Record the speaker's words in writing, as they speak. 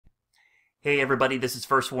Hey everybody, this is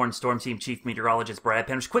First Warn Storm Team Chief Meteorologist Brad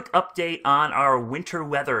Penners. Quick update on our winter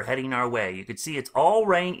weather heading our way. You can see it's all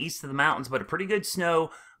rain east of the mountains, but a pretty good snow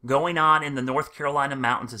going on in the North Carolina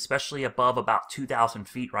mountains, especially above about 2,000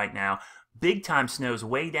 feet right now. Big time snows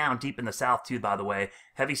way down deep in the south too, by the way.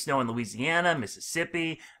 Heavy snow in Louisiana,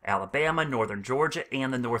 Mississippi, Alabama, northern Georgia,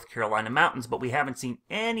 and the North Carolina mountains, but we haven't seen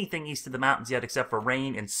anything east of the mountains yet except for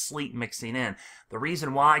rain and sleet mixing in. The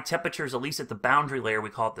reason why, temperatures, at least at the boundary layer, we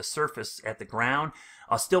call it the surface at the ground,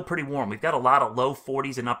 are still pretty warm. We've got a lot of low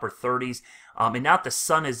 40s and upper 30s, and now that the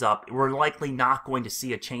sun is up, we're likely not going to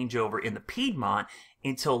see a changeover in the Piedmont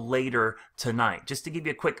until later tonight. Just to give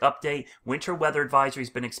you a quick update, winter weather advisory has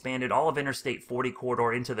been expanded all of Interstate 40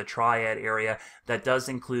 corridor into the Triad area. That does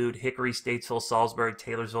include Hickory, Statesville, Salisbury,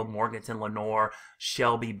 Taylorsville, Morganton, Lenoir,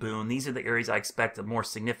 Shelby, Boone. These are the areas I expect a more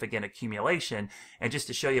significant accumulation. And just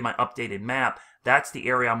to show you my updated map, that's the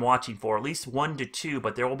area I'm watching for, at least 1 to 2,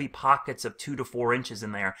 but there will be pockets of 2 to 4 inches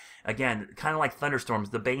in there. Again, kind of like thunderstorms,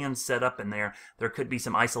 the band's set up in there. There could be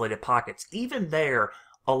some isolated pockets. Even there,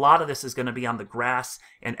 a lot of this is going to be on the grass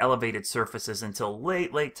and elevated surfaces until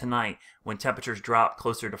late tonight when temperatures drop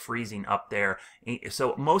closer to freezing up there.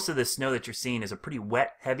 So most of this snow that you're seeing is a pretty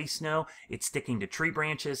wet, heavy snow. It's sticking to tree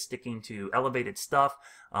branches, sticking to elevated stuff,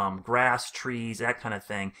 grass, trees, that kind of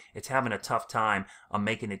thing. It's having a tough time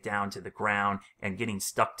making it down to the ground and getting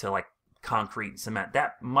stuck to like concrete and cement.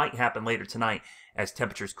 That might happen later tonight as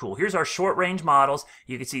temperatures cool. Here's our short range models.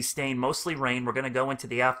 You can see staying mostly rain. We're going to go into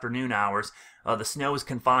the afternoon hours. The snow is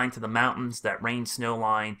confined to the mountains, that rain snow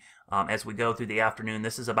line. As we go through the afternoon,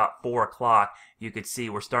 this is about 4 o'clock. You could see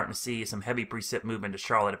we're starting to see some heavy precip movement to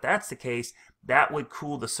Charlotte. If that's the case, that would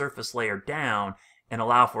cool the surface layer down and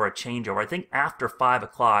allow for a changeover. I think after 5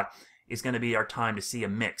 o'clock is going to be our time to see a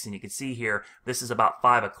mix. And you can see here, this is about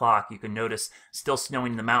 5 o'clock. You can notice still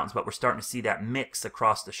snowing in the mountains, but we're starting to see that mix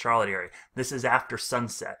across the Charlotte area. This is after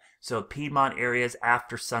sunset. So Piedmont areas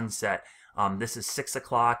after sunset. This is 6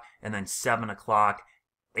 o'clock, and then 7 o'clock,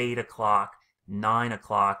 8 o'clock, 9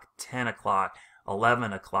 o'clock, 10 o'clock,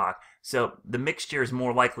 11 o'clock. So the mixture is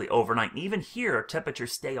more likely overnight. Even here,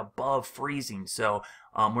 temperatures stay above freezing. So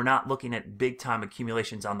we're not looking at big time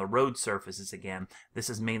accumulations on the road surfaces again. This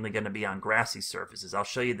is mainly going to be on grassy surfaces. I'll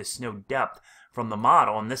show you the snow depth from the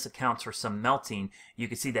model, and this accounts for some melting. You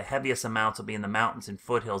can see the heaviest amounts will be in the mountains and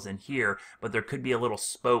foothills in here, but there could be a little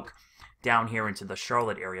spoke down here into the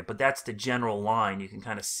Charlotte area. But that's the general line. You can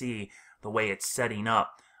kind of see the way it's setting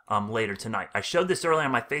up later tonight. I showed this earlier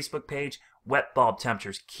on my Facebook page. Wet bulb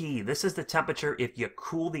temperatures, key. This is the temperature if you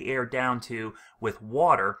cool the air down to with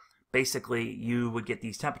water. Basically, you would get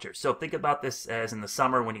these temperatures. So think about this as in the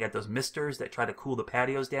summer when you get those misters that try to cool the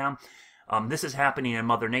patios down. This is happening in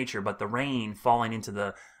Mother Nature, but the rain falling into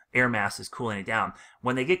the air mass is cooling it down.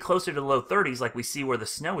 When they get closer to the low 30s, like we see where the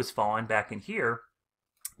snow is falling back in here,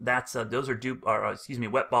 that's those are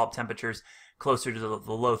wet bulb temperatures closer to the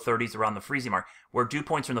low 30s, around the freezing mark. Where dew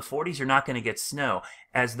points are in the 40s, you're not going to get snow.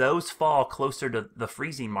 As those fall closer to the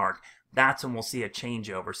freezing mark, that's when we'll see a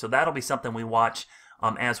changeover. So that'll be something we watch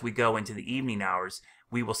as we go into the evening hours.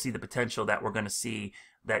 We will see the potential that we're going to see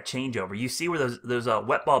that changeover. You see where those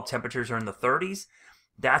wet bulb temperatures are in the 30s?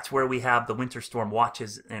 That's where we have the winter storm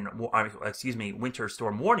watches and winter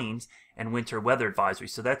storm warnings and winter weather advisories.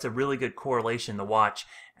 So that's a really good correlation to watch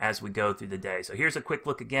as we go through the day. So here's a quick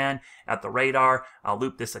look again at the radar. I'll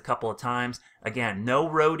loop this a couple of times. Again, no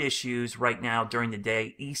road issues right now during the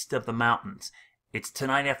day east of the mountains. It's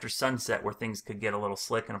tonight after sunset where things could get a little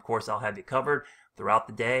slick, and of course I'll have you covered throughout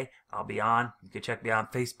the day. I'll be on. You can check me out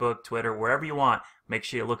on Facebook, Twitter, wherever you want. Make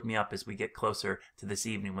sure you look me up as we get closer to this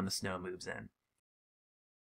evening when the snow moves in.